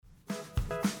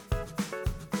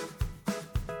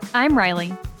I'm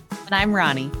Riley, And I'm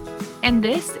Ronnie, and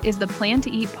this is the Plan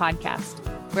to Eat podcast.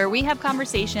 where we have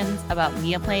conversations about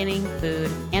meal planning,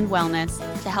 food, and wellness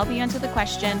to help you answer the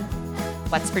question,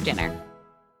 what's for dinner?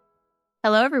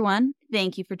 Hello, everyone.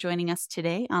 Thank you for joining us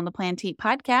today on the Plan to Eat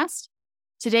podcast.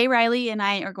 Today, Riley and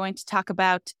I are going to talk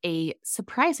about a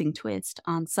surprising twist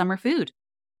on summer food.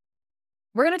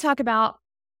 We're going to talk about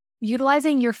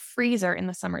utilizing your freezer in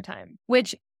the summertime,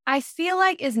 which I feel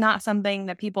like is not something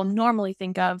that people normally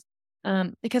think of,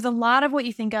 because a lot of what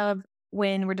you think of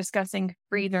when we're discussing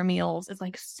freezer meals is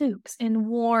like soups and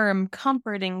warm,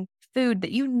 comforting food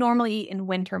that you normally eat in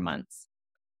winter months.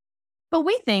 But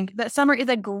we think that summer is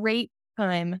a great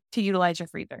time to utilize your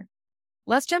freezer.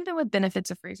 Let's jump in with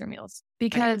benefits of freezer meals,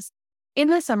 because in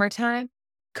the summertime,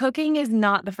 cooking is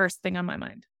not the first thing on my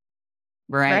mind.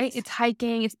 Right? It's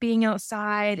hiking, it's being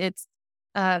outside, it's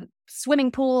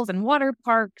swimming pools and water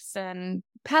parks and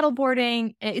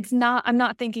paddleboarding. I'm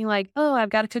not thinking like, oh, I've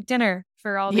got to cook dinner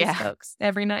for all these folks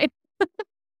every night.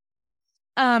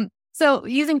 So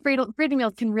using freezer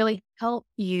meals can really help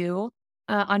you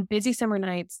on busy summer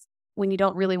nights when you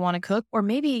don't really want to cook, or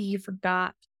maybe you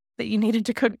forgot that you needed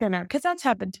to cook dinner, because that's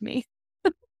happened to me.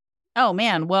 Oh,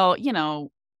 man. Well,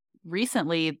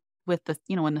 recently with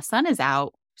when the sun is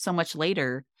out so much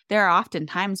later, there are often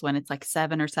times when it's like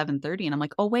 7 or 7:30 and I'm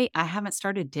like, oh, wait, I haven't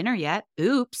started dinner yet.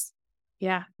 Oops.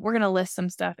 Yeah, we're going to list some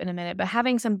stuff in a minute, but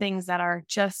having some things that are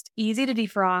just easy to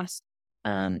defrost,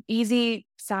 easy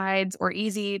sides or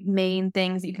easy main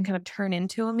things that you can kind of turn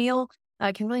into a meal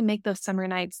can really make those summer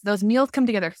nights, those meals come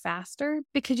together faster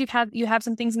because you have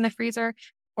some things in the freezer,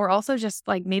 or also just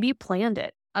like maybe you planned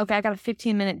it. Okay, I got a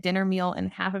 15-minute dinner meal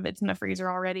and half of it's in the freezer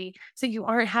already. So you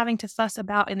aren't having to fuss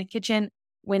about in the kitchen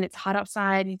when it's hot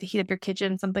outside, you need to heat up your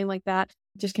kitchen, something like that.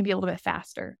 It just can be a little bit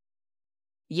faster.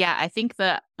 Yeah, I think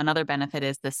that another benefit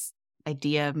is this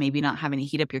idea of maybe not having to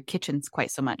heat up your kitchens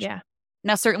quite so much. Yeah.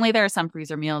 Now, certainly there are some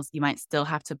freezer meals you might still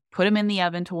have to put them in the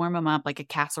oven to warm them up, like a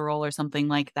casserole or something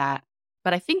like that.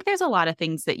 But I think there's a lot of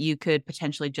things that you could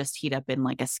potentially just heat up in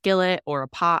like a skillet or a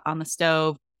pot on the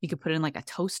stove. You could put in like a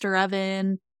toaster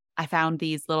oven. I found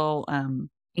these little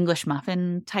English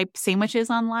muffin type sandwiches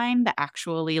online that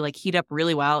actually like heat up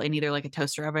really well in either like a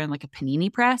toaster oven, like a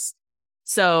panini press.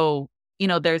 So,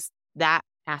 there's that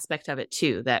aspect of it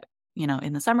too, that,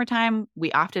 in the summertime,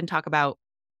 we often talk about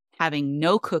having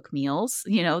no cook meals,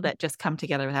 that just come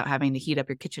together without having to heat up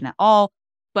your kitchen at all.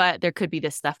 But there could be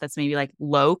this stuff that's maybe like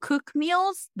low cook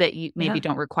meals that you maybe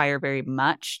don't require very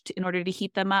much in order to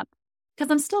heat them up.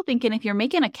 Because I'm still thinking if you're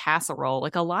making a casserole,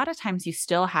 like a lot of times you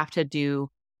still have to do,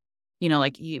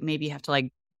 like you maybe have to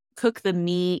like cook the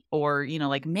meat or,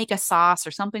 like make a sauce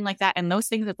or something like that. And those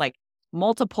things have like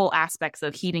multiple aspects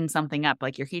of heating something up.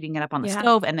 Like you're heating it up on the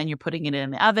stove and then you're putting it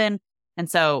in the oven.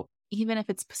 And so even if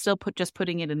it's still just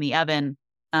putting it in the oven,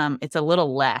 it's a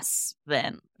little less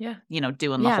than,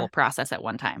 doing the whole process at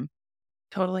one time.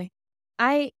 Totally.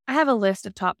 I have a list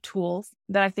of top tools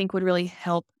that I think would really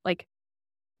help, like,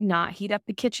 not heat up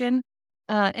the kitchen.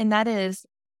 And that is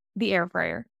the air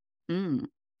fryer.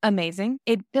 Amazing.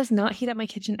 It does not heat up my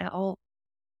kitchen at all.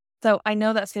 So I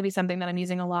know that's going to be something that I'm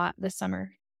using a lot this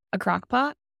summer. A crock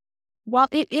pot, while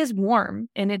it is warm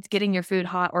and it's getting your food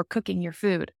hot or cooking your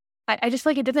food, I just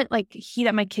feel like it doesn't like heat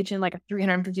up my kitchen like a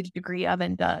 350-degree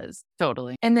oven does.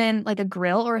 Totally. And then like a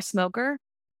grill or a smoker.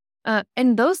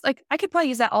 And those, like, I could probably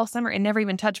use that all summer and never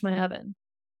even touch my oven.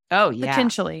 Oh, yeah.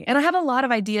 Potentially. And I have a lot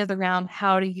of ideas around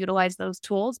how to utilize those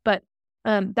tools, but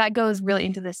that goes really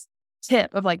into this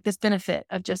tip of like this benefit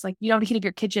of just like, you don't heat up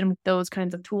your kitchen with those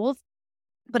kinds of tools.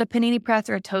 But a panini press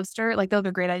or a toaster, like those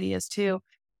are great ideas too.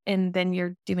 And then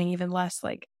you're doing even less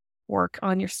like work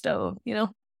on your stove,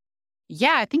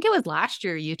 Yeah, I think it was last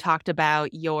year you talked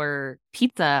about your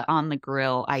pizza on the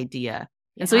grill idea.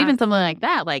 And so even something like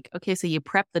that, like, okay, so you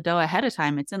prep the dough ahead of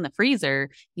time. It's in the freezer.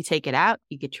 You take it out,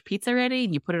 you get your pizza ready,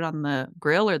 and you put it on the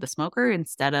grill or the smoker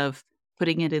instead of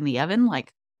putting it in the oven,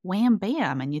 like wham,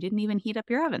 bam, and you didn't even heat up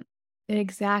your oven.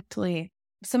 Exactly.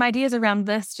 Some ideas around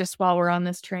this, just while we're on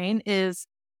this train, is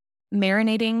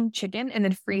marinating chicken and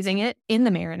then freezing it in the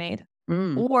marinade,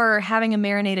 or having a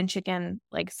marinated chicken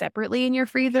like separately in your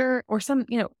freezer, or some,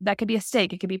 that could be a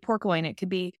steak. It could be pork loin. It could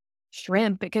be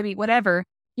shrimp. It could be whatever.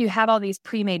 You have all these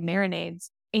pre-made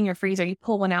marinades in your freezer. You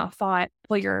pull one out, thaw it,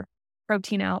 pull your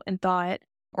protein out and thaw it,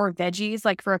 or veggies.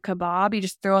 Like for a kebab, you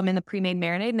just throw them in the pre-made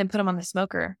marinade and then put them on the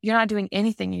smoker. You're not doing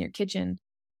anything in your kitchen,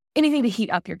 anything to heat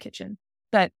up your kitchen.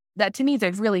 But that to me is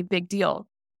a really big deal.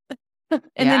 And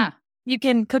then you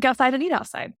can cook outside and eat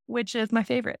outside, which is my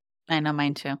favorite. I know,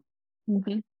 mine too.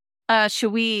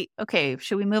 Should we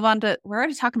move on to, we're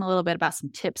already talking a little bit about some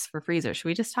tips for freezer. Should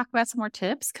we just talk about some more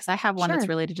tips? Because I have one that's Sure.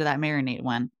 related to that marinade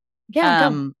one. Yeah, go.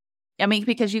 Um, I mean,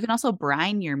 because you can also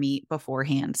brine your meat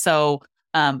beforehand. So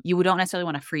you don't necessarily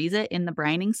want to freeze it in the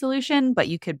brining solution, but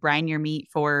you could brine your meat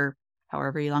for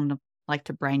however you like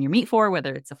to brine your meat for,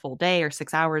 whether it's a full day or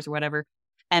 6 hours or whatever.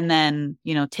 And then,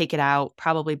 take it out.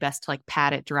 Probably best to like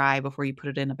pat it dry before you put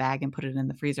it in a bag and put it in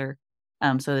the freezer,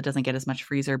 so that it doesn't get as much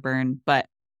freezer burn. But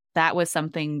that was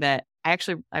something that I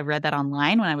read that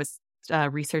online when I was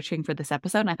researching for this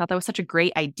episode. And I thought that was such a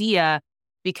great idea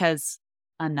because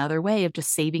another way of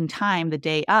just saving time the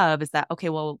day of is that, okay,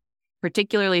 well,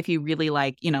 particularly if you really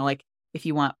like, like if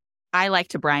you want, I like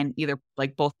to brine either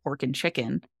like both pork and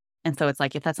chicken. And so it's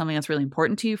like, if that's something that's really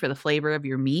important to you for the flavor of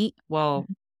your meat, well,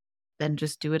 then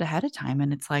just do it ahead of time.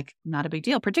 And it's like not a big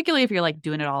deal, particularly if you're like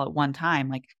doing it all at one time.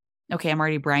 Like, okay, I'm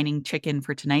already brining chicken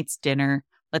for tonight's dinner.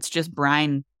 Let's just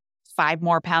brine 5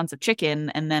 more pounds of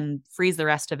chicken and then freeze the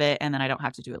rest of it. And then I don't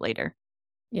have to do it later.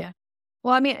 Yeah.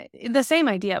 Well, I mean, the same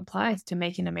idea applies to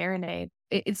making a marinade.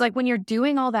 It's like when you're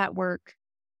doing all that work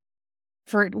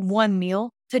for one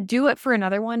meal, to do it for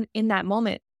another one in that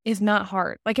moment is not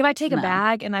hard. Like if I take a No.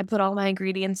 bag and I put all my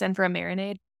ingredients in for a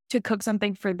marinade to cook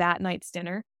something for that night's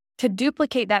dinner, to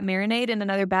duplicate that marinade in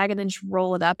another bag and then just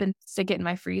roll it up and stick it in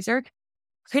my freezer,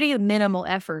 pretty minimal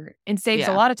effort and saves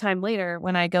a lot of time later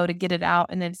when I go to get it out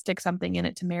and then stick something in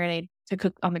it to marinate to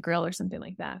cook on the grill or something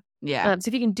like that. Yeah. So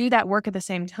if you can do that work at the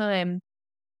same time,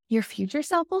 your future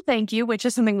self will thank you, which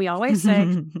is something we always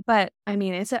say. But I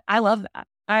mean, I love that.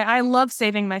 I love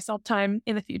saving myself time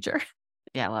in the future.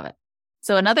 Yeah, I love it.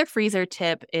 So another freezer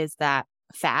tip is that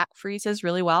fat freezes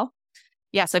really well.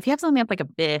 Yeah. So if you have something like a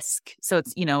bisque, so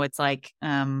it's, it's like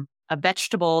a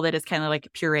vegetable that is kind of like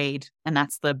pureed, and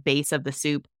that's the base of the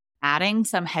soup, adding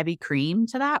some heavy cream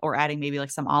to that or adding maybe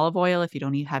like some olive oil if you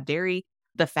don't even have dairy,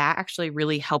 the fat actually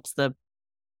really helps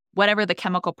whatever the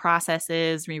chemical process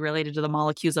is related to the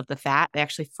molecules of the fat, they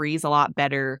actually freeze a lot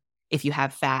better if you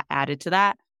have fat added to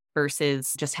that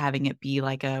versus just having it be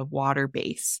like a water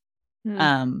base.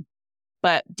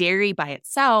 But dairy by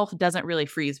itself doesn't really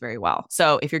freeze very well.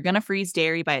 So if you're going to freeze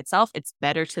dairy by itself, it's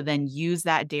better to then use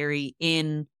that dairy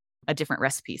in a different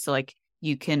recipe. So like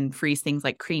you can freeze things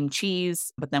like cream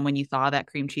cheese, but then when you thaw that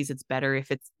cream cheese, it's better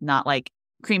if it's not like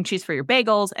cream cheese for your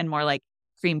bagels and more like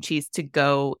cream cheese to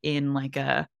go in like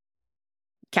a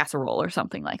casserole or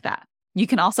something like that. You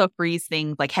can also freeze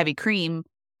things like heavy cream.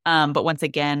 But once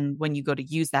again, when you go to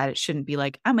use that, it shouldn't be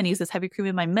like, I'm going to use this heavy cream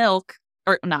in my milk,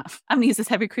 or not, I'm going to use this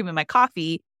heavy cream in my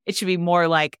coffee. It should be more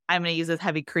like, I'm going to use this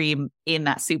heavy cream in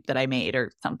that soup that I made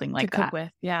or something like that. To cook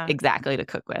with, yeah. Exactly, to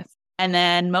cook with. And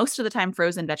then most of the time,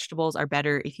 frozen vegetables are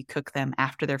better if you cook them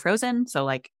after they're frozen. So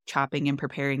like chopping and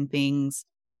preparing things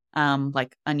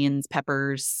like onions,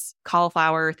 peppers,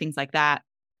 cauliflower, things like that,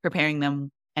 preparing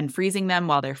them and freezing them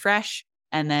while they're fresh,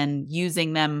 and then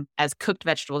using them as cooked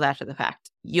vegetables after the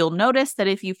fact. You'll notice that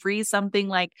if you freeze something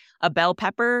like a bell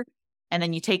pepper and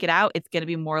then you take it out, it's going to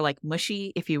be more like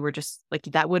mushy. If you were just like,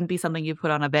 that wouldn't be something you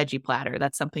put on a veggie platter.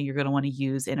 That's something you're going to want to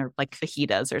use in like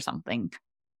fajitas or something.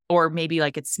 Or maybe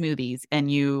like it's smoothies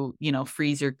and you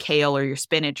freeze your kale or your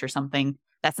spinach or something.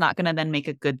 That's not going to then make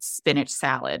a good spinach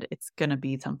salad. It's going to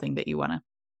be something that you want to.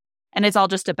 And it's all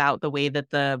just about the way that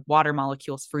the water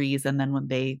molecules freeze and then when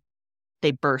they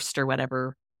burst or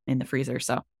whatever in the freezer.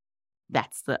 So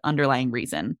that's the underlying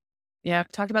reason. Yeah,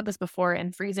 I've talked about this before,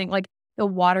 and freezing, like the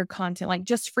water content, like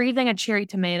just freezing a cherry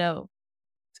tomato,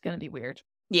 it's going to be weird.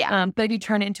 Yeah. But if you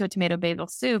turn it into a tomato basil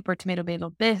soup or tomato basil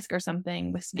bisque or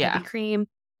something with some heavy cream,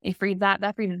 you freeze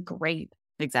that freezes great.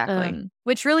 Exactly.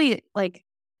 Which really, like,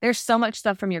 there's so much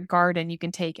stuff from your garden you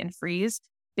can take and freeze.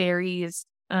 Berries,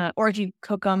 or if you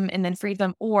cook them and then freeze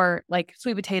them, or like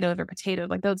sweet potatoes or potatoes,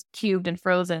 like those cubed and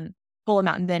frozen, pull them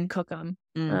out and then cook them.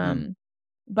 Mm-hmm.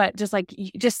 But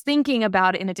just thinking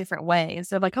about it in a different way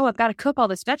instead of like, oh, I've got to cook all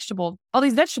these vegetables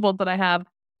that I have,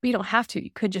 but you don't have to.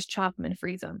 You could just chop them and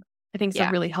freeze them. I think it's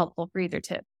a really helpful freezer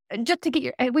tip. And just to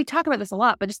get we talk about this a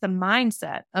lot, but just the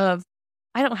mindset of,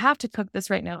 I don't have to cook this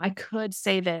right now. I could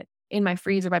save it in my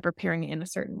freezer by preparing it in a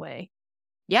certain way.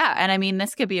 Yeah. And I mean,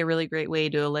 this could be a really great way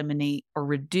to eliminate or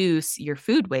reduce your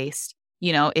food waste.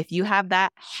 If you have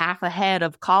that half a head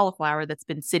of cauliflower that's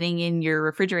been sitting in your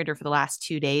refrigerator for the last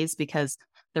 2 days because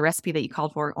the recipe that you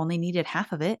called for only needed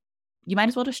half of it, you might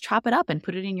as well just chop it up and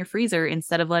put it in your freezer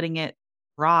instead of letting it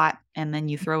rot and then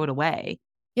you throw it away.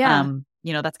 Yeah.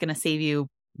 That's going to save you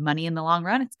money in the long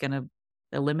run. It's going to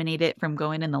eliminate it from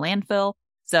going in the landfill.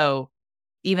 So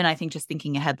even I think just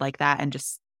thinking ahead like that and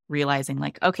just realizing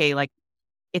like, okay, like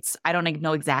I don't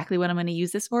know exactly what I'm going to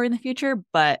use this for in the future,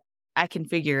 but I can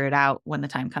figure it out when the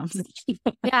time comes. Yeah,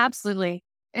 absolutely.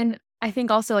 And I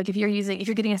think also like if you're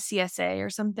getting a CSA or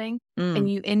something and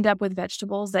you end up with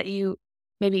vegetables that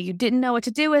maybe you didn't know what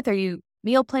to do with, or you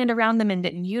meal planned around them and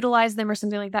didn't utilize them or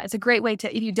something like that. It's a great way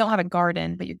to, if you don't have a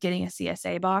garden, but you're getting a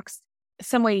CSA box,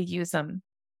 some way to use them.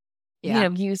 Yeah.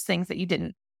 Use things that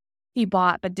you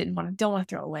bought but don't want to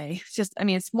throw away. It's just,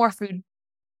 it's more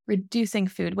reducing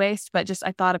food waste, but just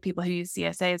I thought of people who use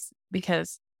CSAs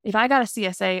because if I got a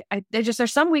CSA,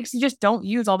 there's some weeks you just don't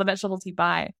use all the vegetables you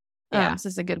buy. Yeah. So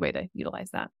it's a good way to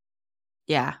utilize that.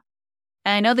 Yeah.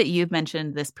 And I know that you've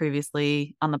mentioned this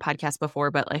previously on the podcast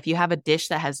before, but if you have a dish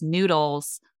that has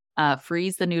noodles,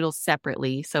 freeze the noodles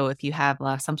separately. So if you have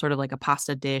some sort of like a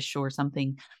pasta dish or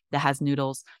something that has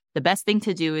noodles, the best thing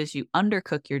to do is you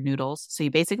undercook your noodles. So you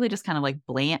basically just kind of like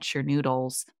blanch your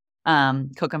noodles,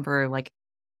 cook them for like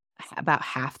about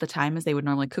half the time as they would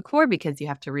normally cook for, because you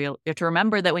have to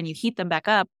remember that when you heat them back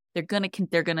up, they're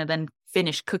gonna then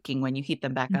finish cooking when you heat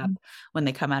them back up when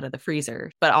they come out of the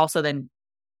freezer. But also then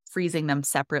freezing them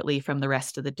separately from the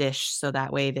rest of the dish, so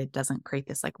that way that doesn't create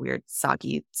this like weird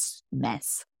soggy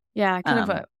mess. Yeah,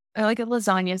 like a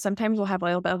lasagna. Sometimes we'll have a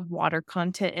little bit of water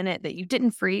content in it that you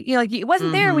didn't freeze. Like it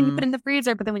wasn't there when you put it in the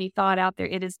freezer, but then when you thaw it out there,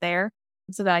 it is there.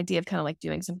 So the idea of kind of like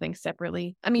doing something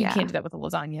separately. You can't do that with a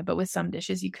lasagna, but with some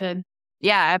dishes you could.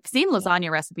 Yeah, I've seen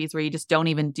lasagna recipes where you just don't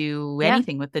even do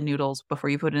anything with the noodles before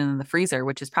you put it in the freezer,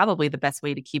 which is probably the best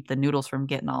way to keep the noodles from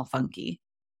getting all funky.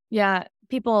 Yeah,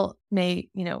 people may,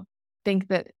 think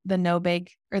that the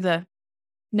no-bake or the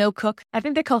no-cook, I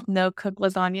think they're called no-cook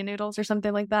lasagna noodles or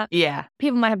something like that. Yeah.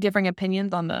 People might have differing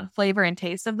opinions on the flavor and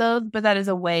taste of those, but that is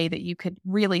a way that you could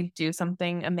really do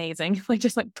something amazing. Like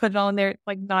just like put it on there,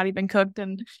 like not even cooked,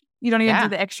 and you don't even do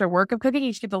the extra work of cooking.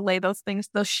 You just get to lay those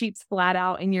sheets flat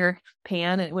out in your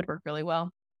pan, and it would work really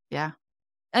well. Yeah.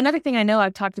 Another thing I know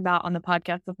I've talked about on the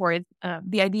podcast before is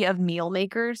the idea of meal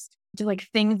makers, just like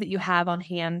things that you have on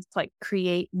hand to like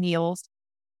create meals.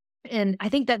 And I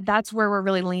think that that's where we're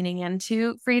really leaning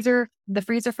into the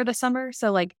freezer for the summer.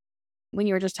 So like when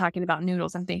you were just talking about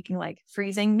noodles, I'm thinking like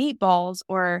freezing meatballs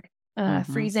or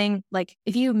freezing, like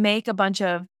if you make a bunch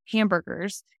of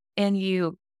hamburgers and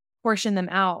you portion them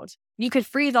out, you could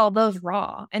freeze all those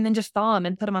raw and then just thaw them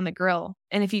and put them on the grill.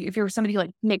 And if you're somebody who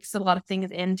like mixes a lot of things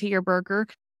into your burger,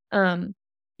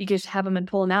 you just have them and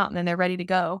pull them out and then they're ready to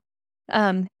go.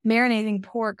 Marinating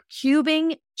pork,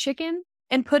 cubing chicken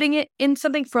and putting it in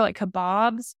something for like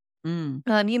kebabs. You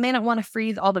may not want to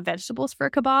freeze all the vegetables for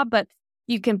a kebab, but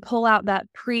you can pull out that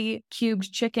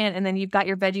pre-cubed chicken and then you've got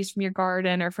your veggies from your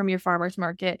garden or from your farmer's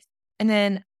market. And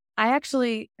then I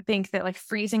actually think that like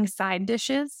freezing side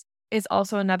dishes is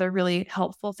also another really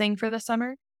helpful thing for the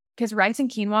summer, because rice and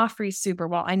quinoa freeze super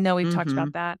well. I know we've talked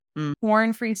about that.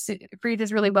 Corn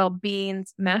freezes really well.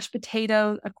 Beans, mashed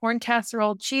potatoes, a corn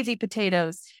casserole, cheesy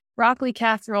potatoes, broccoli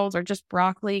casseroles or just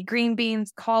broccoli, green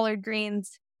beans, collard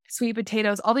greens, sweet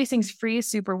potatoes, all these things freeze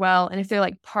super well. And if they're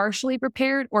like partially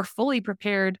prepared or fully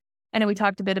prepared, I know we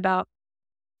talked a bit about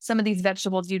some of these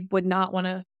vegetables, you would not want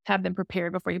to have them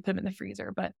prepared before you put them in the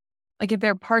freezer. But like if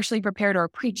they're partially prepared or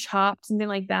pre-chopped, something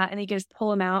like that, and you can just pull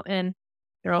them out and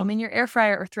throw them in your air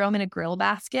fryer or throw them in a grill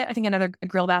basket. I think a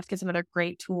grill basket is another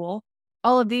great tool.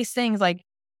 All of these things like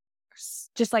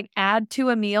just like add to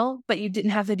a meal, but you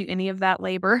didn't have to do any of that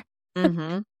labor.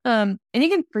 And you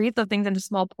can freeze those things into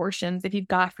small portions if you've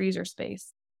got freezer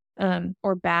space,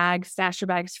 or bags. Stasher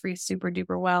bags freeze super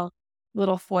duper well.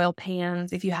 Little foil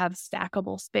pans if you have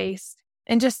stackable space,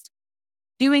 and just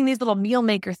doing these little meal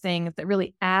maker things that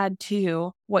really add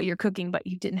to what you're cooking, but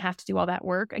you didn't have to do all that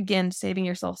work. Again, saving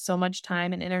yourself so much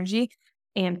time and energy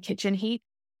and kitchen heat.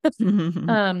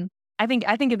 I think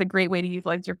it's a great way to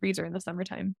utilize your freezer in the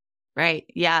summertime. Right.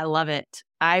 Yeah, I love it.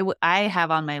 I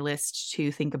have on my list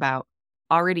to think about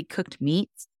already cooked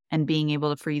meats and being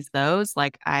able to freeze those.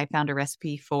 Like I found a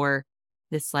recipe for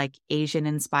this like Asian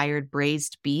inspired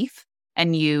braised beef,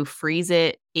 and you freeze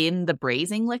it in the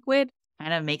braising liquid.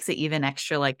 Kind of makes it even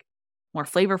extra like more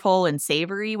flavorful and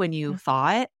savory when you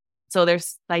thaw it. So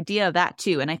there's the idea of that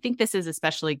too. And I think this is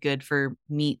especially good for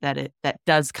meat that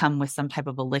does come with some type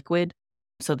of a liquid,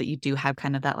 so that you do have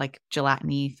kind of that like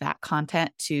gelatiny fat content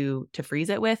to freeze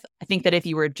it with. I think that if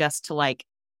you were just to like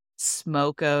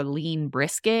smoke a lean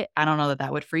brisket, I don't know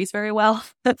that would freeze very well.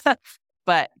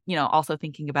 But, also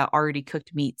thinking about already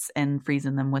cooked meats and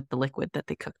freezing them with the liquid that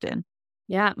they cooked in.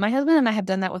 Yeah, my husband and I have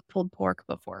done that with pulled pork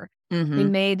before. We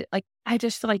made I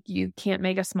just feel like you can't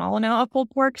make a small amount of pulled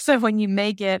pork. So when you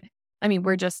make it,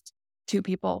 we're just two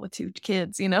people with two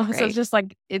kids, Right. So it's just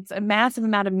like, it's a massive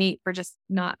amount of meat we're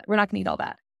not going to eat all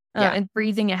that. And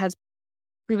freezing it has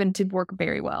proven to work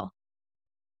very well.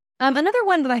 Another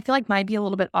one that I feel like might be a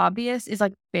little bit obvious is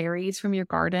like berries from your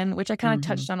garden, which I kind of Mhm.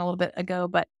 touched on a little bit ago.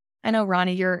 But I know,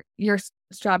 Ronnie, your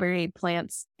strawberry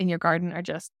plants in your garden are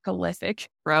just prolific.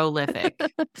 Prolific.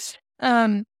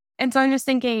 um, and so I'm just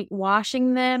thinking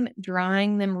washing them,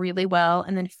 drying them really well,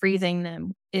 and then freezing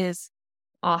them is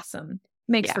awesome.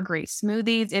 Makes Yeah. for great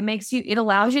smoothies. It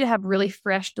allows you to have really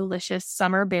fresh, delicious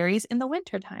summer berries in the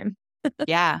wintertime.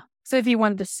 Yeah. So if you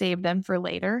wanted to save them for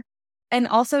later. And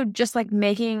also just like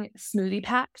making smoothie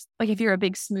packs, like if you're a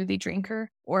big smoothie drinker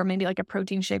or maybe like a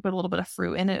protein shake with a little bit of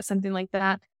fruit in it, something like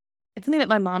that. It's something that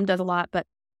my mom does a lot, but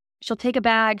she'll take a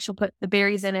bag, she'll put the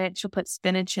berries in it, she'll put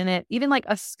spinach in it, even like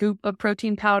a scoop of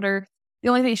protein powder. The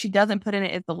only thing she doesn't put in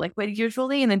it is the liquid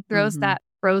usually, and then throws Mhm. that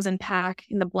frozen pack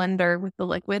in the blender with the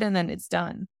liquid, and then it's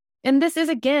done. And this is,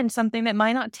 again, something that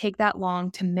might not take that long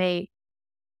to make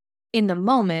in the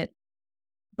moment,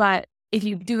 but if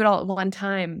you do it all at one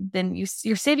time, then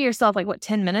you're saving yourself like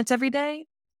 10 minutes every day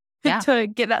Yeah. to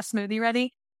get that smoothie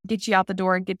ready, get you out the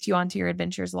door, and get you onto your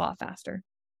adventures a lot faster.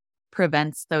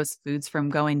 Prevents those foods from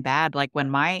going bad. Like when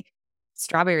my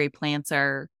strawberry plants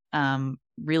are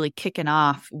really kicking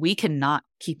off, we cannot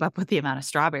keep up with the amount of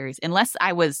strawberries unless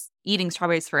I was eating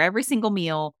strawberries for every single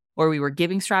meal or we were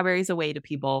giving strawberries away to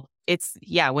people. It's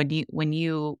when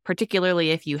you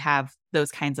particularly if you have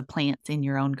those kinds of plants in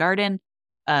your own garden,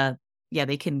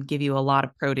 they can give you a lot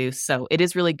of produce. So it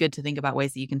is really good to think about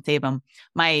ways that you can save them.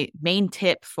 My main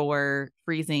tip for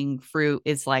freezing fruit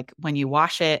is like when you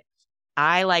wash it,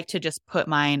 I like to just put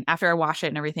mine after I wash it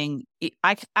and everything.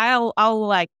 I'll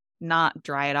like not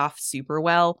dry it off super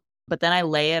well, but then I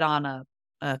lay it on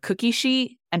a cookie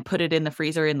sheet and put it in the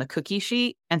freezer in the cookie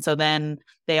sheet, and so then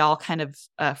they all kind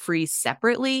of freeze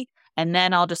separately. And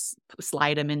then I'll just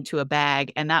slide them into a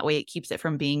bag, and that way it keeps it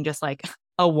from being just like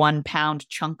a 1 pound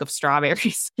chunk of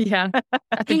strawberries. Yeah,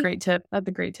 that's a great tip. That's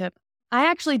a great tip. I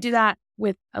actually do that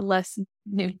with a less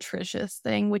nutritious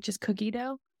thing, which is cookie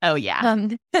dough. Oh yeah,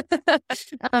 But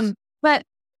kind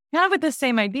of with the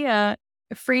same idea,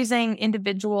 freezing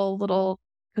individual little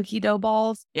cookie dough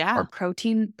balls yeah. or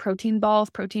protein balls,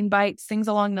 protein bites, things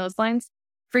along those lines,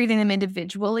 freezing them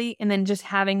individually, and then just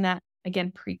having that,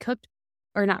 again, pre-cooked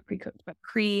or not pre-cooked, but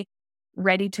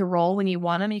ready to roll when you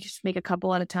want them. You just make a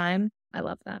couple at a time. I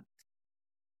love that.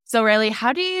 So Riley,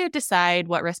 how do you decide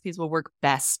what recipes will work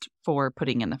best for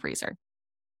putting in the freezer?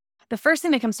 The first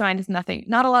thing that comes to mind is not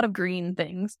a lot of green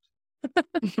things.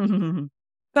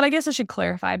 But I guess I should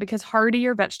clarify because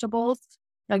heartier vegetables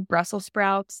like Brussels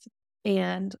sprouts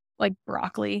and like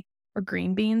broccoli or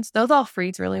green beans, those all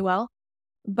freeze really well.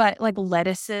 But like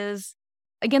lettuces,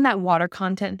 again, that water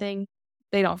content thing,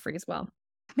 they don't freeze well.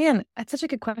 Man, that's such a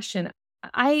good question.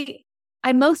 I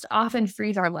most often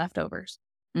freeze our leftovers.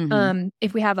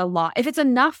 If we have a lot, if it's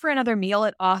enough for another meal,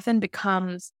 it often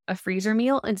becomes a freezer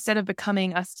meal instead of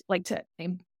becoming lunch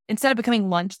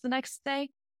the next day.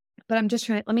 But I'm just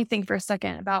let me think for a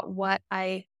second about what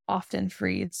I often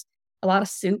freeze. A lot of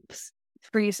soups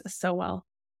freeze so well.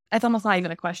 That's almost not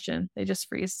even a question. They just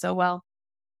freeze so well.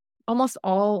 Almost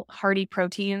all hearty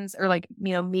proteins or like,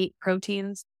 meat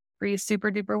proteins freeze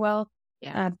super duper well.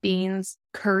 Yeah. Beans,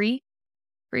 curry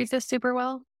freezes super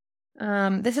well.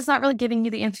 This is not really giving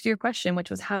you the answer to your question, which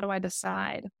was how do I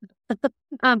decide?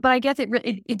 But I guess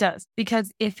it does,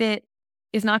 because if it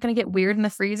is not going to get weird in the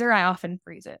freezer, I often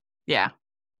freeze it. Yeah.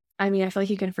 I mean, I feel like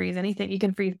you can freeze anything. You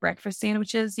can freeze breakfast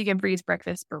sandwiches. You can freeze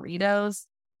breakfast burritos.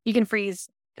 You can freeze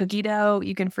cookie dough.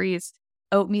 You can freeze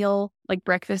oatmeal, like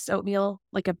breakfast oatmeal,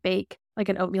 like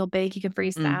an oatmeal bake. You can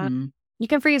freeze that. You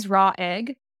can freeze raw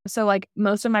egg. So like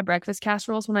most of my breakfast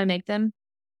casseroles, when I make them,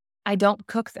 I don't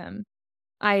cook them.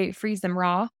 I freeze them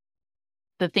raw.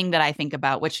 The thing that I think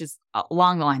about, which is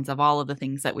along the lines of all of the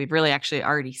things that we've really actually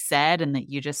already said and that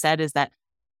you just said, is that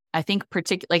I think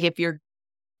like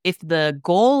if the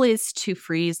goal is to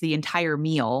freeze the entire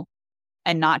meal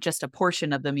and not just a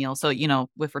portion of the meal. So,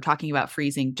 if we're talking about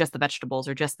freezing just the vegetables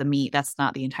or just the meat, that's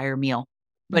not the entire meal.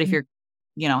 But if you're,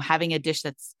 having a dish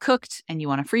that's cooked and you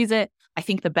want to freeze it, I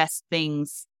think the best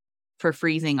things for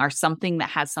freezing are something that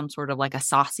has some sort of like a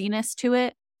sauciness to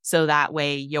it. So that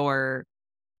way your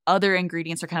other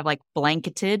ingredients are kind of like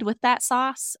blanketed with that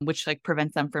sauce, which like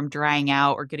prevents them from drying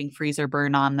out or getting freezer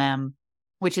burn on them,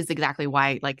 which is exactly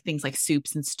why like things like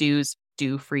soups and stews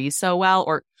do freeze so well.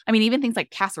 Or, I mean, even things like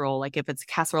casserole, like if it's a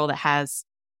casserole that has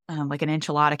like an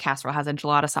enchilada casserole has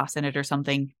enchilada sauce in it or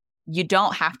something, you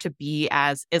don't have to be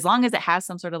as long as it has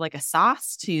some sort of like a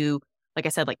sauce to, like I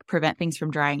said, like prevent things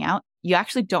from drying out. You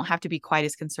actually don't have to be quite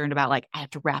as concerned about like, I have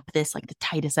to wrap this like the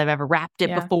tightest I've ever wrapped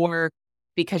it before,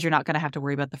 because you're not going to have to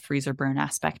worry about the freezer burn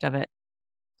aspect of it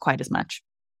quite as much.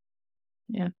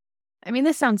 Yeah. I mean,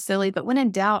 this sounds silly, but when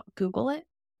in doubt, Google it.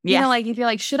 You Yeah. know, like if you're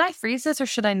like, should I freeze this or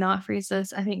should I not freeze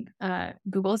this? I think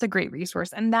Google is a great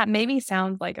resource. And that maybe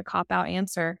sounds like a cop out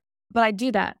answer, but I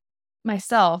do that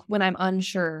myself when I'm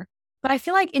unsure. But I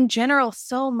feel like in general,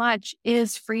 so much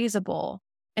is freezable.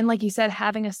 And like you said,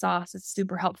 having a sauce is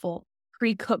super helpful.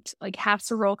 Pre-cooked, like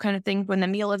casserole kind of thing when the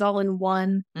meal is all in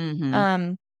one. Mm-hmm.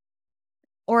 Um,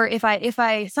 or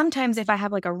sometimes if I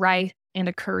have like a rice and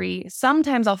a curry,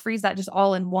 sometimes I'll freeze that just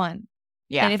all in one.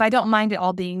 Yeah. And if I don't mind it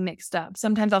all being mixed up,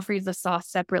 sometimes I'll freeze the sauce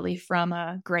separately from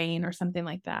a grain or something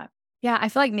like that. Yeah, I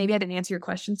feel like maybe I didn't answer your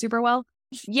question super well.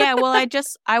 Yeah. Well,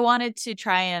 I wanted to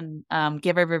try and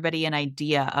give everybody an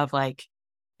idea of like,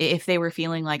 if they were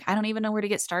feeling like, I don't even know where to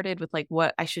get started with like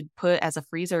what I should put as a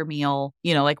freezer meal,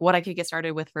 you know, like what I could get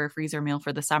started with for a freezer meal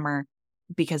for the summer,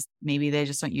 because maybe they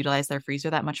just don't utilize their freezer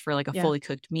that much for like a Yeah. fully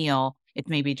cooked meal. It's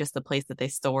maybe just the place that they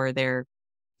store their,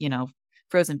 you know,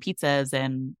 frozen pizzas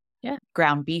and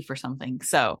ground beef or something.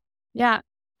 So yeah,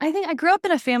 I think I grew up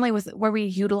in a family where we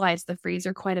utilized the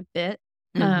freezer quite a bit.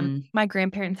 My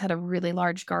grandparents had a really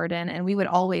large garden, and we would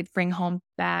always bring home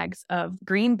bags of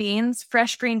green beans,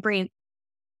 fresh green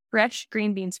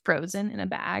beans frozen in a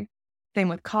bag. Same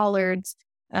with collards.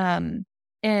 And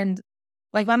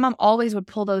like my mom always would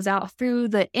pull those out through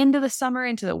the end of the summer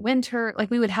into the winter.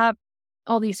 Like we would have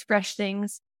all these fresh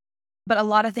things, but a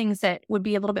lot of things that would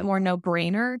be a little bit more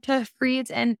no-brainer to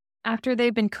freeze. And after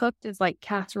they've been cooked is like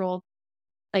casserole,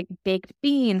 like baked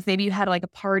beans. Maybe you had like a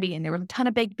party and there were a ton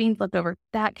of baked beans left over.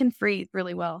 That can freeze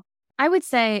really well. I would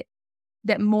say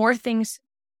that more things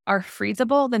are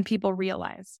freezable than people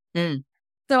realize.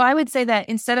 So I would say that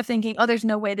instead of thinking, oh, there's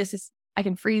no way I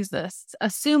can freeze this,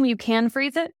 assume you can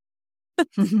freeze it.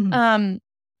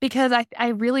 Because I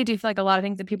really do feel like a lot of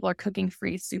things that people are cooking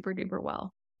freeze super duper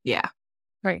well. Yeah.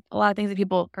 Right. A lot of things that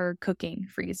people are cooking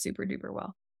freeze super duper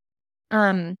well.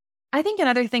 I think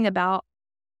another thing about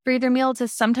freezer meals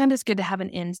is sometimes it's good to have an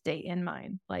end date in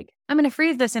mind. Like, I'm going to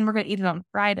freeze this and we're going to eat it on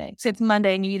Friday. So it's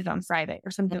Monday and you eat it on Friday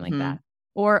or something like that.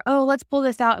 Or, oh, let's pull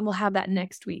this out and we'll have that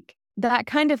next week. That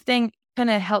kind of thing kind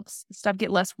of helps stuff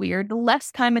get less weird. The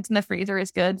less time it's in the freezer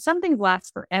is good. Some things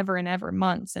last forever and ever,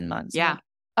 months and months. Yeah. Like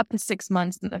up to 6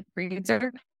 months in the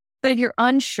freezer. But if you're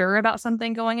unsure about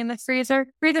something going in the freezer,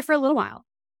 freeze it for a little while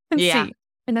and see.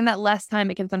 And then that less time,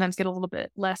 it can sometimes get a little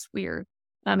bit less weird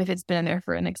if it's been in there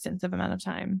for an extensive amount of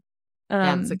time.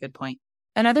 Yeah, that's a good point.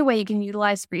 Another way you can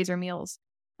utilize freezer meals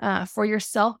for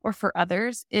yourself or for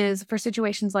others is for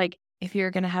situations like if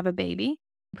you're going to have a baby,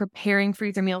 preparing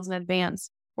freezer meals in advance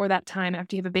for that time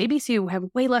after you have a baby so you have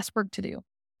way less work to do.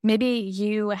 Maybe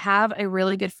you have a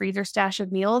really good freezer stash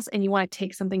of meals and you want to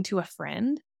take something to a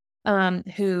friend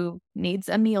who needs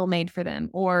a meal made for them,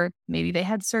 or maybe they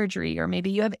had surgery, or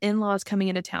maybe you have in-laws coming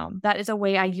into town. That is a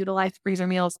way I utilize freezer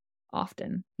meals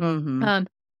often. And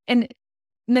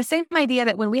the same idea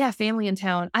that when we have family in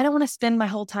town, I don't want to spend my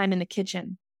whole time in the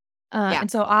kitchen.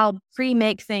 And so I'll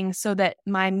pre-make things so that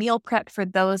my meal prep for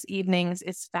those evenings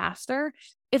is faster.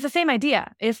 It's the same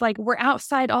idea. It's like we're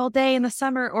outside all day in the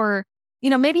summer, or, you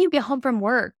know, maybe you get home from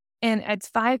work and it's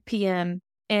 5 p.m.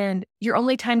 and your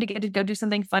only time to get to go do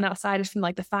something fun outside is from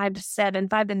like the 5 to 7,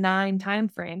 5 to 9 time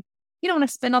frame. You don't want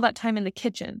to spend all that time in the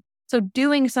kitchen. So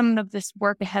doing some of this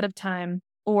work ahead of time,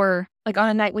 or like on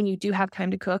a night when you do have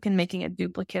time to cook and making a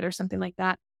duplicate or something like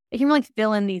that, it can really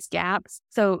fill in these gaps.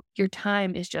 So your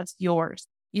time is just yours.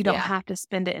 You don't have to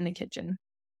spend it in the kitchen.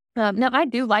 Now, I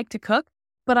do like to cook,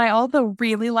 but I also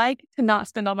really like to not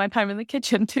spend all my time in the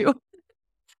kitchen too.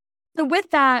 So with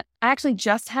that, I actually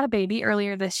just had a baby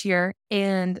earlier this year,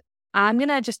 and I'm going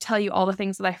to just tell you all the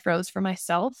things that I froze for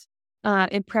myself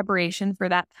in preparation for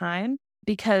that time,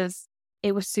 because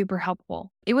it was super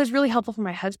helpful. It was really helpful for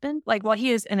my husband. Like, while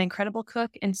he is an incredible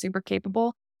cook and super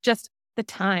capable, just the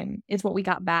time is what we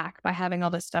got back by having all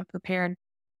this stuff prepared.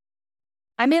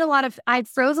 I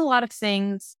froze a lot of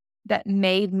things that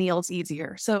made meals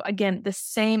easier. So again, the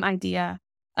same idea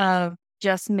of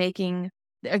just having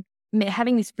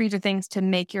these freezer things to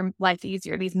make your life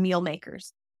easier, these meal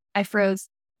makers. I froze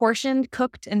portioned,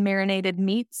 cooked, and marinated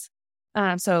meats.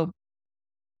 So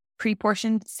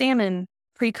pre-portioned salmon,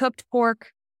 pre-cooked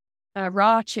pork,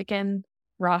 raw chicken,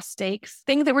 raw steaks,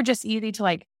 things that were just easy to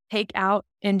like take out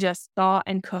and just thaw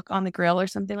and cook on the grill or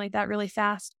something like that really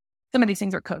fast. Some of these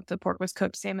things are cooked. The pork was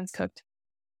cooked, salmon's cooked.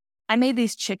 I made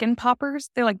these chicken poppers.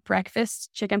 They're like breakfast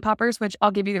chicken poppers, which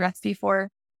I'll give you the recipe for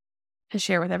to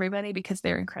share with everybody because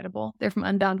they're incredible. They're from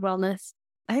Unbound Wellness.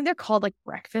 I think they're called like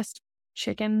breakfast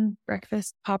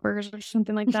poppers or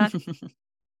something like that.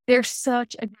 They're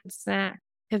such a good snack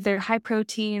because they're high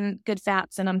protein, good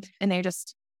fats in them, and they're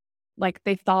just like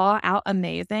they thaw out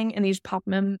amazing, and you just pop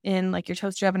them in like your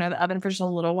toaster oven or the oven for just a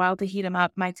little while to heat them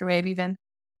up, microwave even.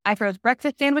 I froze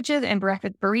breakfast sandwiches and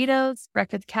breakfast burritos,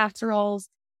 breakfast casseroles,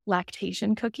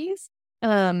 lactation cookies,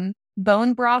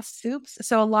 bone broth soups.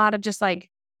 So a lot of just like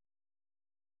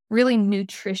really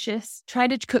nutritious.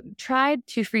 Tried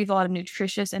to freeze a lot of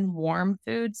nutritious and warm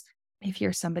foods. If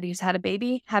you're somebody who's had a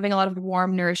baby, having a lot of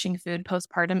warm, nourishing food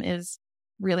postpartum is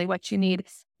really what you need.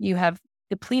 You have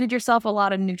depleted yourself a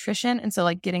lot of nutrition, and so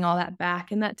like getting all that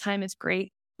back in that time is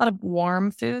great. A lot of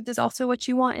warm foods is also what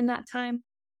you want in that time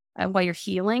while you're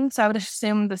healing. So I would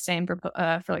assume the same for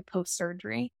like post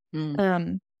surgery.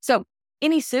 So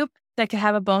any soup that could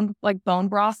have a bone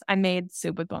broth, I made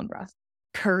soup with bone broth.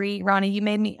 Curry, Ronnie, you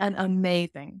made me an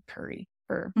amazing curry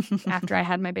for after I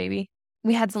had my baby.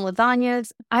 We had some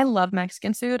lasagnas. I love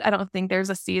Mexican food. I don't think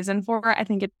there's a season for it. I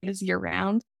think it is year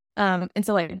round. And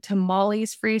so like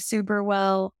tamales freeze super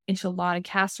well. Enchilada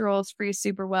casseroles freeze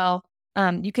super well.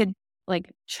 You could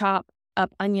like chop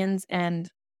up onions and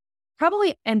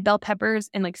bell peppers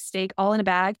and like steak all in a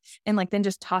bag and like then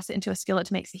just toss it into a skillet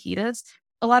to make fajitas.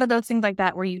 A lot of those things like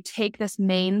that where you take this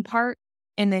main part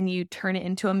and then you turn it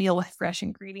into a meal with fresh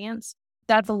ingredients.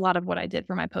 That's a lot of what I did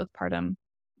for my postpartum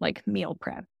like meal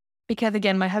prep. Because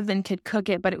again, my husband could cook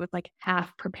it, but it was like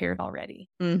half prepared already.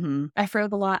 I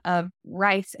froze a lot of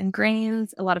rice and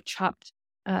grains, a lot of chopped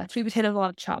sweet potatoes, a lot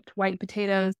of chopped white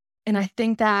potatoes. And I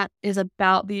think that is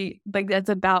about that's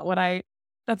about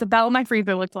what my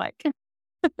freezer looked like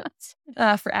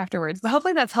for afterwards. But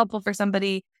hopefully that's helpful for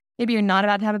somebody. Maybe you're not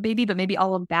about to have a baby, but maybe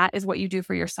all of that is what you do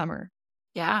for your summer.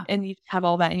 Yeah. And you have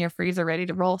all that in your freezer ready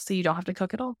to roll so you don't have to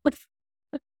cook it all.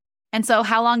 And so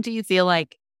how long do you feel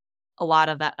like a lot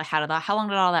of that, how long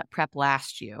did all that prep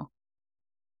last you?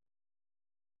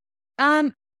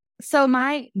 So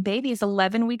my baby is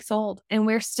 11 weeks old and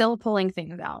we're still pulling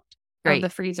things out of the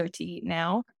freezer to eat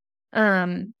now.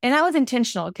 And that was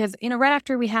intentional because, right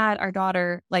after we had our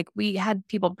daughter, like we had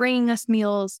people bringing us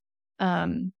meals,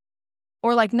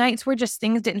 or like nights where just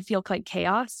things didn't feel like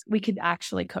chaos. We could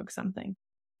actually cook something.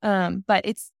 But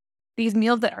it's these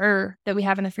meals that we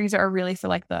have in the freezer are really for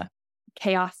like the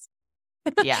chaos.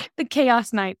 Yeah. The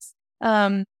chaos nights.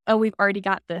 We've already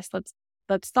got this.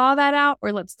 Let's thaw that out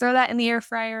or let's throw that in the air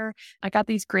fryer. I got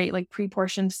these great like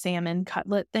pre-portioned salmon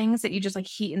cutlet things that you just like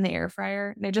heat in the air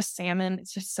fryer. They're just salmon.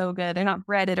 It's just so good. They're not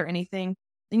breaded or anything.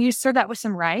 And you serve that with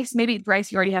some rice, maybe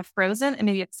rice you already have frozen, and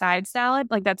maybe a side salad.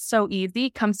 Like that's so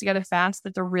easy. Comes together fast.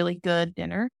 That's a really good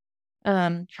dinner.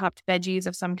 Chopped veggies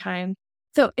of some kind.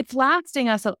 So it's lasting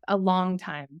us a long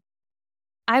time.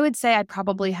 I would say it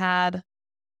was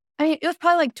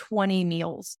probably like 20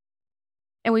 meals.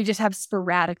 And we just have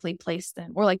sporadically placed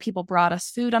them. Or like people brought us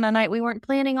food on a night we weren't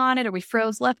planning on it, or we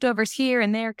froze leftovers here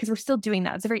and there because we're still doing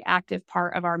that. It's a very active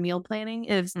part of our meal planning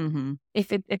is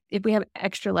if we have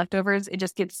extra leftovers, it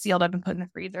just gets sealed up and put in the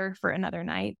freezer for another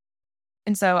night.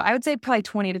 And so I would say probably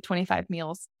 20 to 25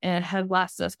 meals, and it has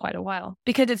lasted us quite a while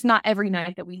because it's not every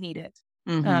night that we need it.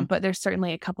 But there's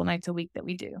certainly a couple nights a week that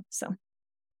we do. So.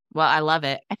 Well, I love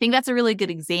it. I think that's a really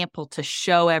good example to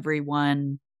show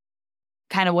everyone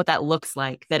kind of what that looks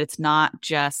like, that it's not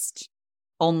just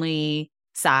only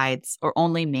sides or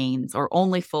only mains or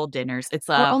only full dinners. It's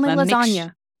only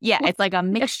lasagna. It's like a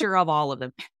mixture of all of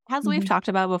them. As we've talked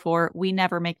about before, we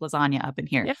never make lasagna up in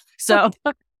here. Yep.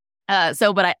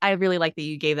 But I really like that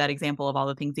you gave that example of all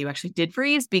the things you actually did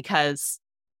freeze, because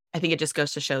I think it just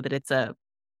goes to show that it's a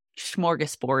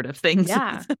smorgasbord of things.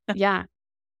 Yeah. Yeah.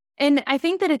 And I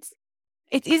think that it's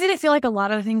easy to feel like a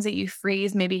lot of the things that you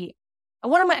freeze, maybe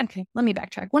let me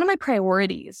backtrack. One of my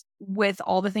priorities with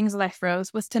all the things that I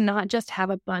froze was to not just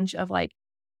have a bunch of like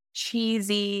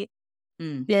cheesy,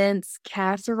 dense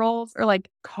casseroles or like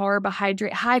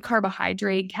high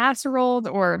carbohydrate casseroles,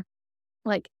 or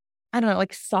like, I don't know,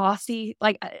 like saucy.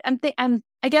 Like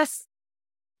I guess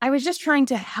I was just trying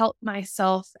to help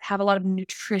myself have a lot of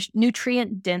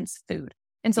nutrient dense food.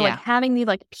 And so like having these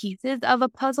like pieces of a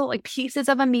puzzle, like pieces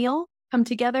of a meal come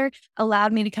together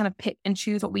allowed me to kind of pick and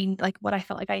choose what I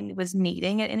felt like I was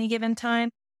needing at any given time.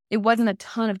 It wasn't a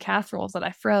ton of casseroles that I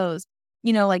froze,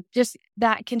 like just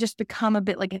that can just become a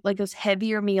bit like those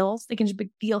heavier meals. They can just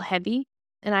feel heavy.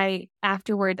 And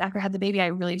after I had the baby, I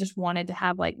really just wanted to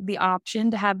have like the option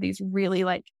to have these really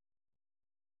like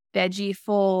veggie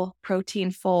full, protein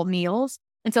full meals.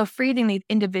 And so freezing these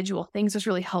individual things was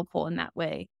really helpful in that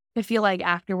way. I feel like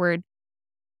afterward,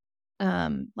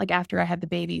 like after I had the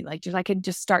baby, like I could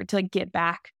just start to like get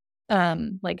back,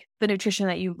 like the nutrition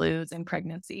that you lose in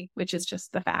pregnancy, which is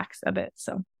just the facts of it.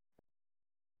 So.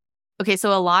 Okay.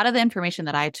 So a lot of the information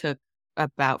that I took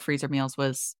about freezer meals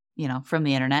was, from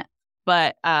the internet,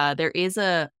 but there is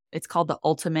a It's called the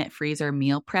Ultimate Freezer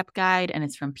Meal Prep Guide, and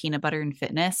it's from Peanut Butter and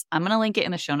Fitness. I'm going to link it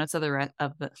in the show notes of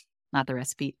not the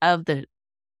recipe, of the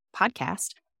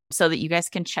podcast, so that you guys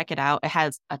can check it out. It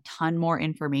has a ton more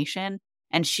information,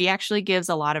 and she actually gives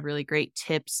a lot of really great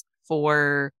tips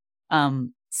for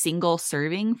single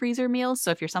serving freezer meals.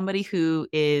 So if you're somebody who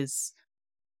is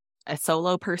a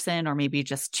solo person, or maybe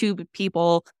just two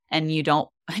people, and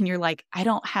you're like, I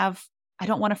don't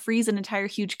want to freeze an entire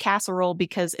huge casserole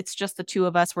because it's just the two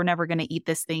of us. We're never going to eat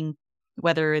this thing,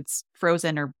 whether it's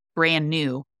frozen or brand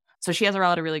new. So she has a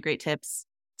lot of really great tips.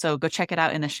 So go check it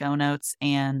out in the show notes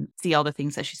and see all the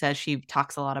things that she says. She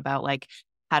talks a lot about like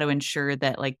how to ensure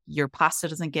that like your pasta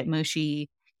doesn't get mushy,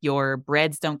 your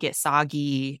breads don't get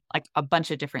soggy, like a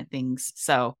bunch of different things.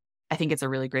 So I think it's a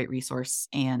really great resource,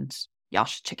 and y'all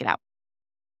should check it out.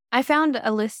 I found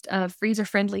a list of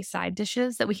freezer-friendly side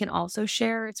dishes that we can also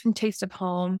share. It's from Taste of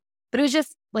Home, but it was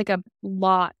just like a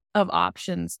lot of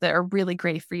options that are really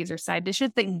great freezer side dishes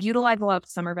that utilize a lot of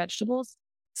summer vegetables.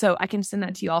 So I can send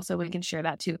that to you also. We can share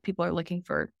that too if people are looking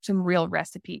for some real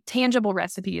tangible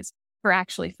recipes for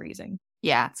actually freezing.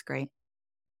 Yeah, it's great.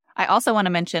 I also want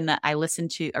to mention that I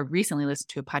recently listened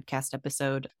to a podcast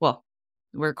episode. Well,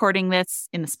 we're recording this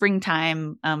in the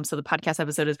springtime. So the podcast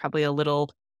episode is probably a little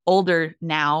older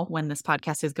now when this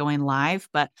podcast is going live,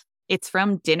 but it's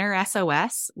from Dinner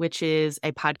SOS, which is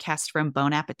a podcast from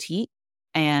Bon Appetit,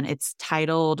 and it's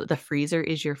titled The Freezer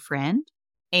is Your Friend.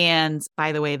 And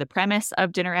by the way, the premise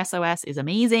of Dinner SOS is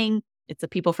amazing. It's the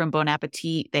people from Bon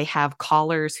Appetit. They have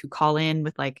callers who call in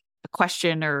with like a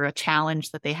question or a challenge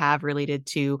that they have related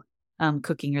to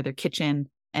cooking or their kitchen,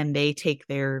 and they take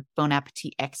their Bon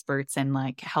Appetit experts and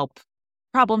like help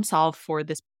problem solve for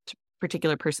this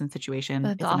particular person's situation.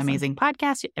 That's it's awesome. An amazing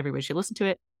podcast. Everybody should listen to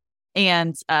it.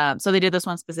 And so they did this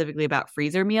one specifically about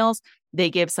freezer meals. They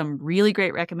give some really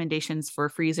great recommendations for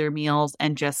freezer meals,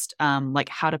 and just like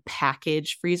how to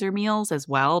package freezer meals as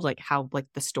well, like how like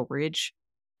the storage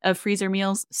of freezer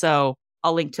meals. So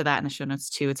I'll link to that in the show notes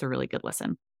too. It's a really good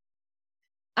listen.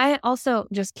 I also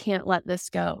just can't let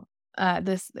this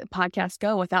podcast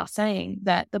go without saying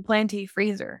that the Planty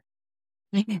freezer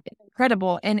is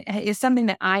incredible, and is something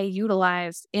that I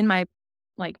utilize in my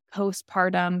like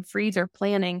postpartum freezer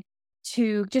planning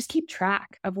to just keep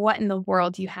track of what in the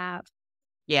world you have.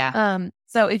 Yeah.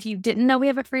 So if you didn't know we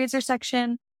have a freezer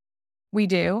section, we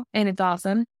do, and it's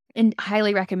awesome, and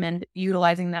highly recommend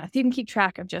utilizing that. So you can keep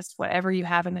track of just whatever you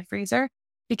have in the freezer,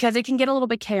 because it can get a little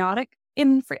bit chaotic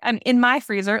in my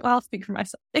freezer. Well, I'll speak for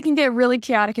myself. It can get really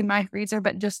chaotic in my freezer,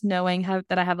 but just knowing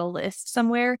that I have a list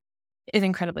somewhere is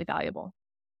incredibly valuable.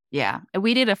 Yeah.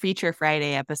 We did a Feature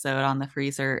Friday episode on the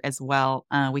freezer as well.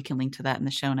 We can link to that in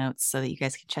the show notes so that you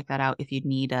guys can check that out if you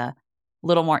need a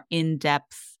little more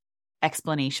in-depth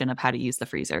explanation of how to use the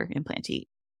freezer in Planty.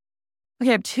 Okay,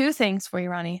 I have two things for you,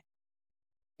 Ronnie.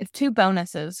 It's two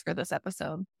bonuses for this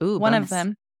episode. Ooh, one bonus. of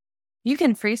them, you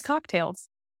can freeze cocktails.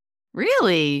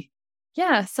 Really?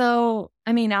 Yeah. So,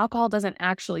 I mean, alcohol doesn't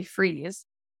actually freeze,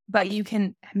 but you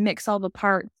can mix all the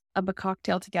parts of a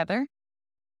cocktail together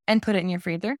and put it in your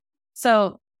freezer.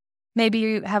 So maybe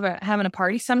you having a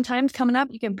party sometimes coming up,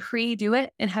 you can pre-do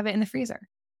it and have it in the freezer.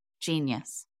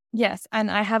 Genius. Yes, and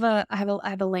I have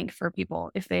a link for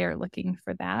people if they are looking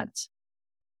for that.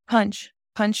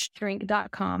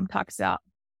 Punchdrink.com talks about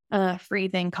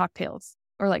freezing cocktails,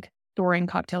 or like storing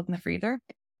cocktails in the freezer.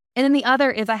 And then the other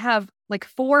is I have like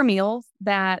 4 meals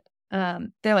that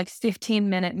they're like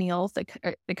 15-minute meals that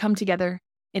come together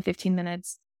in 15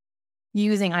 minutes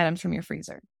using items from your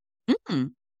freezer. Mm-hmm.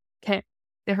 Okay.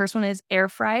 The first one is air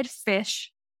fried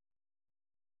fish.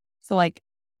 So like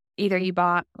either you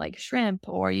bought like shrimp,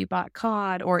 or you bought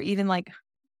cod, or even like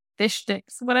fish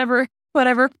sticks, whatever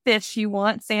fish you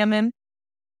want, salmon.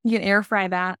 You can air fry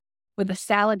that with a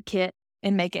salad kit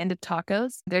and make it into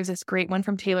tacos. There's this great one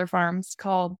from Taylor Farms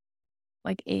called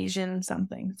like Asian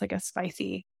something. It's like a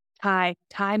spicy Thai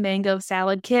mango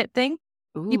salad kit thing.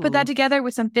 Ooh. You put that together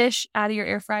with some fish out of your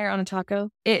air fryer on a taco.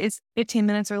 It is 15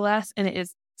 minutes or less, and it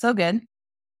is so good.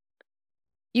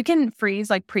 You can freeze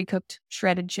like pre-cooked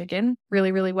shredded chicken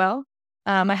really, really well.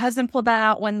 My husband pulled that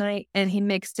out one night, and he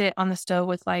mixed it on the stove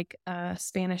with like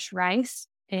Spanish rice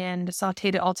and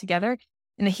sauteed it all together.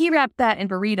 And he wrapped that in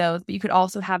burritos, but you could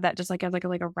also have that just like as like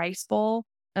a rice bowl.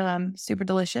 Super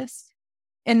delicious.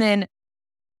 And then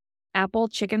apple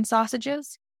chicken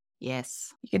sausages.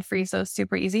 Yes. You can freeze those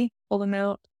super easy. Pull them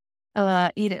out.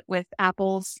 Eat it with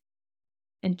apples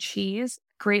and cheese.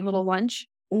 Great little lunch.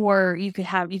 Or you could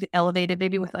elevate it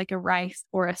maybe with like a rice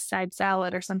or a side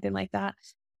salad or something like that.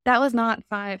 That was not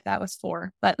 5. That was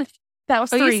 4. But that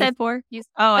was 3. You said 4?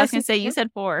 I was going to say you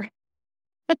said 4.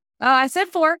 I said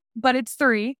 4, but it's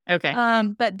 3. Okay.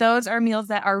 But those are meals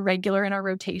that are regular in our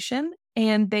rotation,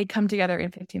 and they come together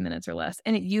in 15 minutes or less,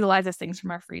 and it utilizes things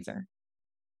from our freezer.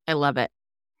 I love it.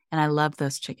 And I love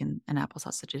those chicken and apple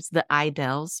sausages. The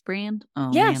Idell's brand.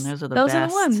 Oh, Yes, man, those are the those best. are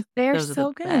the ones. They're Those are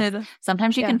so the best. good.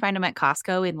 Sometimes you Yeah. can find them at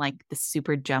Costco in like the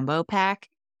super jumbo pack.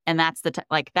 And that's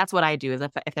that's what I do is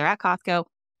if they're at Costco,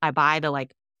 I buy the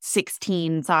like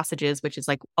 16 sausages, which is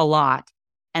like a lot.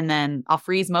 And then I'll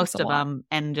freeze most a of lot. them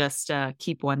and just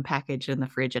keep one package in the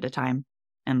fridge at a time.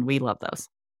 And we love those.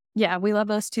 Yeah, we love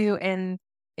those too. And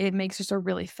it makes just a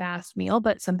really fast meal,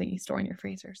 but something you store in your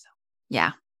freezer. So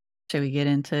Yeah. Should we get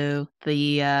into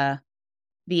the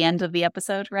end of the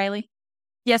episode, Riley?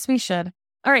 yes, we should.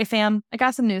 All right, fam. I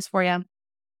got some news for you.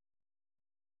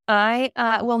 I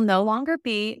will no longer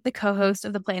be the co-host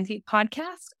of the Plan to Eat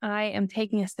podcast. I am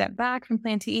taking a step back from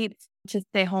Plan to Eat to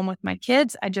stay home with my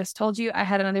kids. I just told you I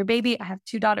had another baby. I have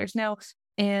 2 daughters now.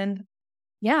 And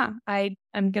yeah, I'm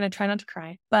going to try not to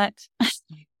cry. But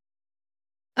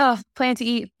Plan to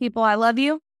Eat people, I love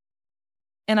you.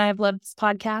 And I have loved this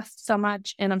podcast so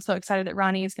much. And I'm so excited that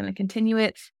Ronnie is going to continue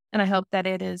it. And I hope that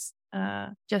it is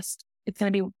it's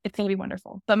going to be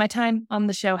wonderful. But my time on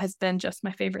the show has been just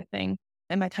my favorite thing.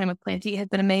 And my time with Plan to Eat has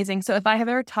been amazing. So if I have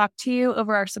ever talked to you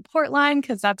over our support line,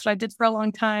 because that's what I did for a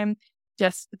long time,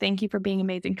 just thank you for being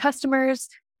amazing customers.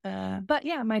 But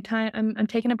yeah, my time, I'm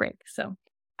taking a break. So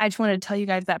I just wanted to tell you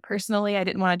guys that personally. I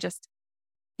didn't want to just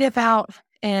dip out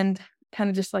and kind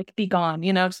of just like be gone,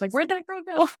 just like, where'd that girl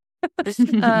go?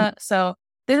 So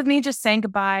this is me just saying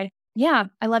goodbye. Yeah,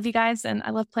 I love you guys and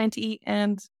I love Plan to Eat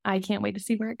and I can't wait to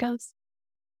see where it goes.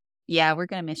 Yeah, we're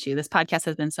going to miss you. This podcast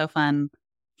has been so fun.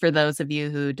 For those of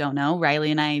you who don't know, Riley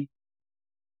and I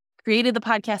created the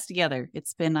podcast together.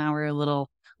 It's been our little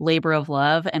labor of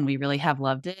love, and we really have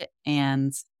loved it.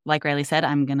 And like Riley said,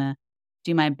 I'm going to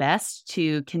do my best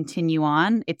to continue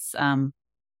on. It's going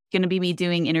to be me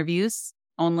doing interviews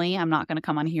only. I'm not going to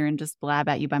come on here and just blab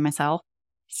at you by myself.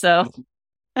 So,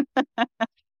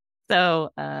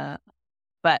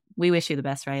 but we wish you the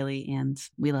best, Riley, and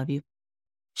we love you.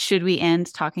 Should we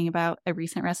end talking about a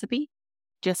recent recipe?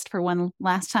 Just for one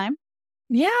last time?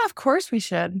 Yeah, of course we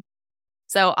should.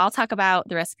 So I'll talk about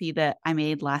the recipe that I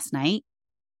made last night.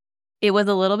 It was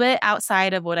a little bit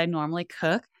outside of what I normally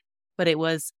cook, but it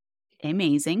was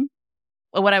amazing.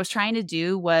 What I was trying to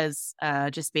do was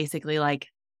just basically like,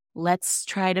 let's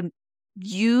try to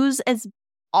use as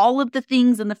all of the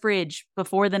things in the fridge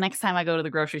before the next time I go to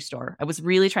the grocery store. I was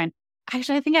really trying.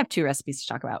 Actually, I think I have 2 recipes to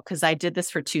talk about because I did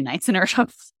this for 2 nights in a row.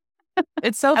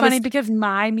 It's so funny because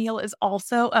my meal is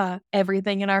also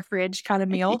everything in our fridge kind of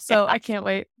meal. So I can't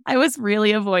wait. I was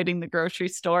really avoiding the grocery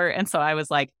store. And so I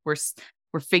was like, we're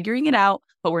figuring it out,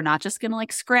 but we're not just going to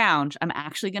like scrounge. I'm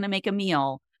actually going to make a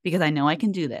meal because I know I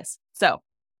can do this. So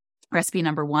recipe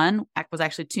number 1 was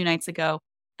actually 2 nights ago.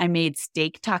 I made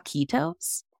steak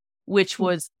taquitos, which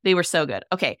they were so good.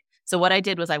 Okay. So what I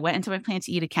did was I went into my Plan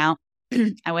to Eat account.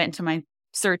 I went into my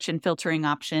search and filtering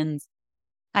options.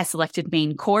 I selected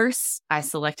main course. I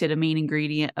selected a main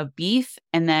ingredient of beef.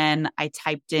 And then I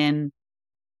typed in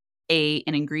an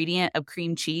ingredient of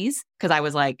cream cheese because I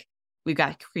was like, we've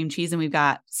got cream cheese and we've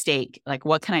got steak. Like,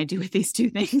 what can I do with these 2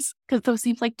 things? Because those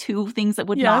seems like 2 things that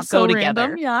would not go together.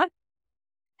 Random, yeah.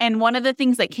 And one of the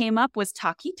things that came up was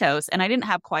taquitos. And I didn't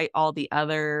have quite all the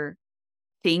other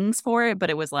things for it, but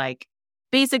it was like,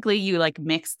 basically you like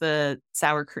mix the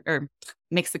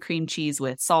mix the cream cheese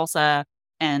with salsa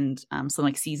and some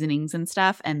like seasonings and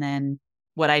stuff. And then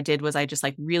what I did was I just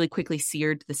like really quickly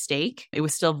seared the steak. It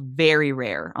was still very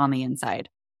rare on the inside.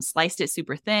 Sliced it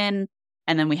super thin.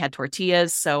 And then we had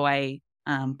tortillas. So I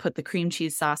put the cream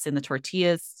cheese sauce in the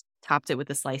tortillas, topped it with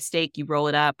the sliced steak. You roll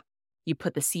it up. You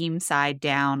put the seam side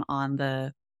down on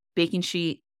the baking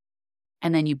sheet.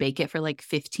 And then you bake it for like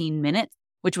 15 minutes,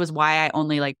 which was why I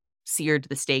only like seared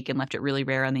the steak and left it really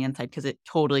rare on the inside because it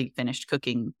totally finished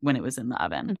cooking when it was in the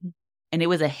oven. Mm-hmm. And it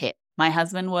was a hit. My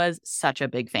husband was such a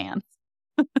big fan.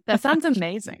 That sounds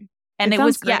amazing. And it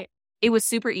was great. Yeah, it was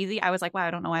super easy. I was like, wow,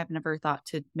 I don't know. I've never thought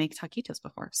to make taquitos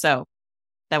before. So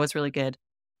that was really good.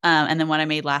 And then what I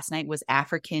made last night was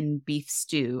African beef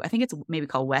stew. I think it's maybe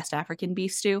called West African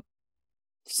beef stew.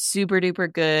 Super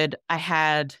duper good.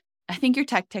 I think you're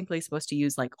technically supposed to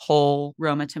use like whole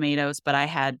Roma tomatoes, but I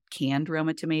had canned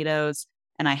Roma tomatoes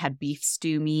and I had beef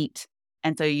stew meat.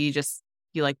 And so you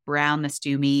like brown the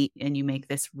stew meat and you make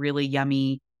this really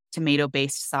yummy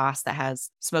tomato-based sauce that has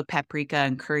smoked paprika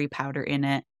and curry powder in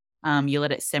it. You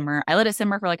let it simmer. I let it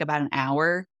simmer for like about an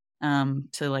hour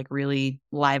to like really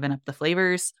liven up the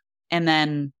flavors. And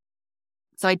then,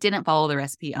 so I didn't follow the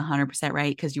recipe 100%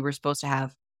 right because you were supposed to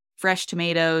have fresh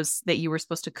tomatoes that you were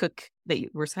supposed to cook, that you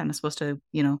were kind of supposed to,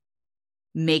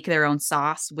 make their own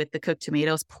sauce with the cooked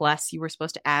tomatoes. Plus you were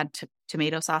supposed to add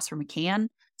tomato sauce from a can.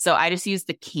 So I just used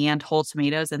the canned whole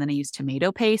tomatoes, and then I used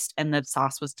tomato paste, and the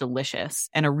sauce was delicious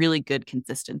and a really good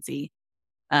consistency.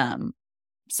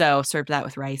 So served that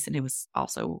with rice, and it was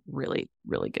also really,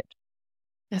 really good.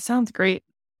 That sounds great.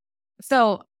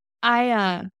 So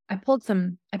I pulled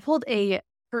a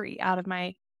curry out of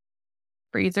my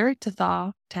freezer to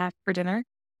thaw to have for dinner.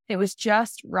 It was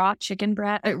just raw chicken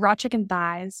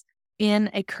thighs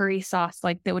in a curry sauce,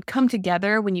 like that would come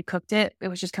together when you cooked it. It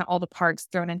was just kind of all the parts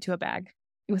thrown into a bag.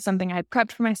 It was something I had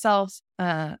prepped for myself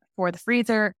for the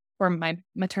freezer for my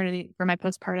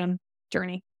postpartum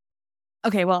journey.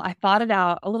 Okay, well, I thawed it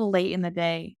out a little late in the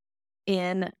day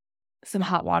in some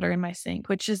hot water in my sink,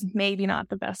 which is maybe not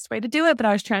the best way to do it, but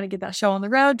I was trying to get that show on the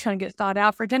road, trying to get it thawed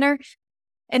out for dinner.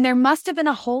 And there must have been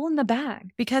a hole in the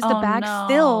bag because the bag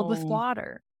filled with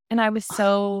water. And I was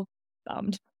so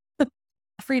bummed.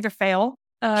 Freezer fail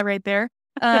right there.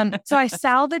 So I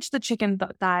salvaged the chicken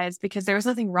thighs because there was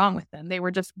nothing wrong with them. They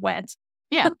were just wet.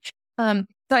 Yeah. So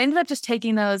I ended up just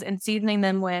taking those and seasoning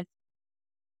them with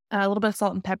a little bit of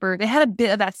salt and pepper. They had a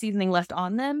bit of that seasoning left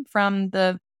on them from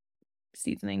the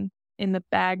seasoning in the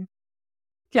bag.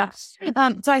 Yeah. So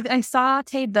I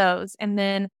sauteed those, and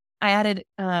then I added,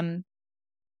 I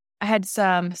had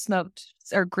some smoked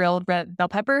or grilled red bell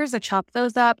peppers. I chopped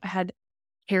those up. I had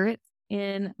carrots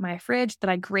in my fridge that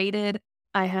I grated.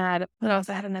 I had, what else?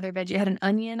 I had another veggie. I had an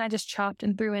onion I just chopped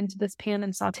and threw into this pan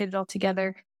and sauteed it all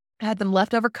together. I had some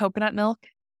leftover coconut milk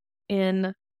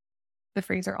in the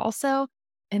freezer also.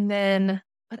 And then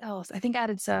what else? I think I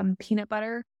added some peanut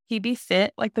butter, PB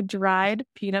Fit, like the dried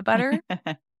peanut butter,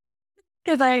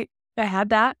 because I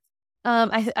had that.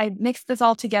 I mixed this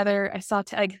all together. I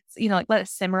sauteed, let it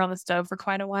simmer on the stove for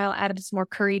quite a while. Added some more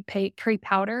curry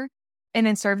powder, and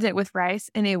then served it with rice.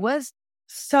 And it was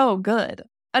so good.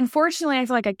 Unfortunately, I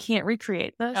feel like I can't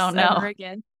recreate this ever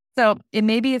again. So it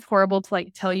maybe it's horrible to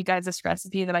tell you guys this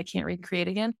recipe that I can't recreate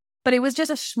again. But it was just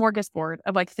a smorgasbord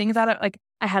of things that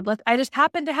I had left. I just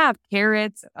happened to have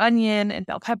carrots, onion, and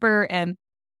bell pepper, and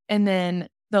then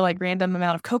the random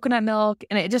amount of coconut milk,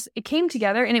 and it came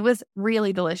together, and it was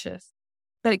really delicious.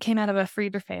 But it came out of a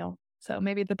freezer fail, so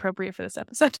maybe it's appropriate for this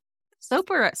episode.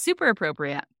 Super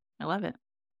appropriate. I love it.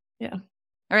 Yeah.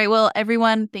 All right. Well,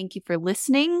 everyone, thank you for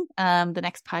listening. The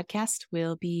next podcast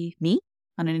will be me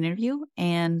on an interview,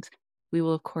 and we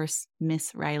will, of course,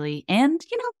 miss Riley. And,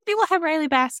 we will have Riley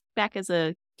back as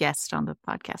a guest on the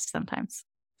podcast sometimes.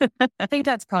 I think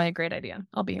that's probably a great idea.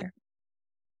 I'll be here.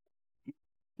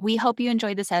 We hope you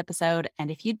enjoyed this episode. And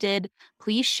if you did,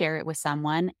 please share it with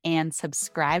someone and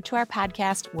subscribe to our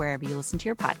podcast wherever you listen to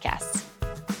your podcasts.